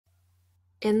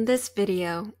In this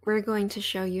video, we're going to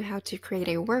show you how to create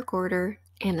a work order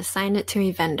and assign it to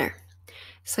a vendor.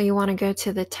 So you want to go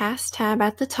to the Task tab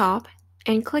at the top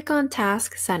and click on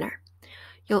Task Center.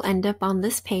 You'll end up on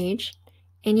this page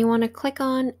and you want to click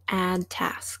on Add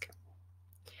Task.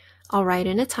 I'll write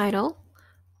in a title.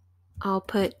 I'll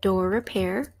put door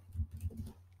repair.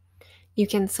 You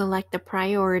can select the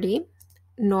priority,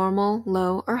 normal,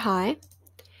 low, or high.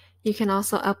 You can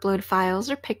also upload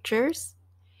files or pictures.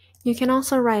 You can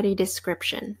also write a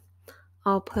description.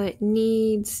 I'll put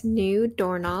needs new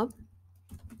doorknob.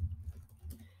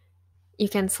 You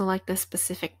can select the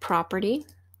specific property,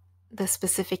 the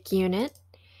specific unit,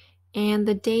 and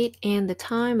the date and the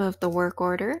time of the work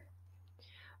order.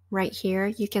 Right here,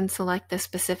 you can select the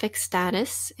specific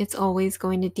status. It's always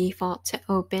going to default to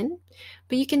open,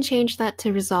 but you can change that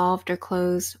to resolved or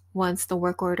closed once the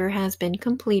work order has been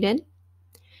completed.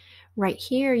 Right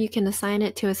here, you can assign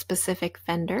it to a specific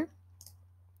vendor.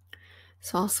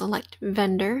 So I'll select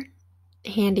vendor,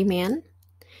 handyman.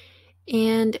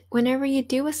 And whenever you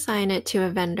do assign it to a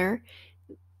vendor,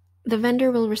 the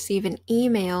vendor will receive an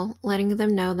email letting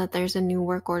them know that there's a new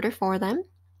work order for them.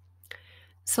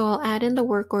 So I'll add in the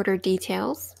work order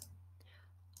details.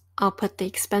 I'll put the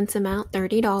expense amount,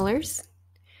 $30.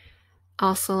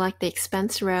 I'll select the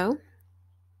expense row,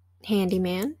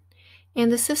 handyman, and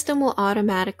the system will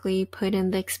automatically put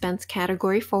in the expense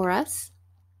category for us.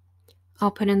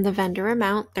 I'll put in the vendor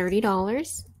amount,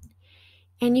 $30.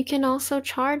 And you can also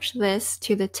charge this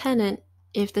to the tenant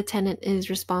if the tenant is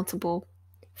responsible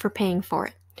for paying for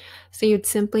it. So you'd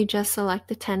simply just select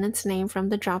the tenant's name from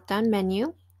the drop-down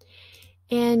menu.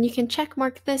 And you can check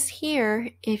mark this here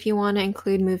if you want to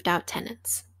include moved out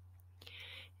tenants.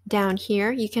 Down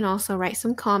here, you can also write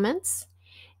some comments,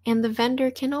 and the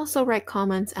vendor can also write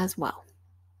comments as well.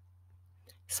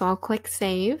 So I'll click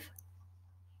Save.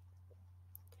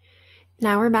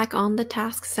 Now we're back on the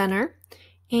Task Center,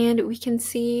 and we can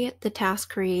see the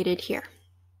task created here.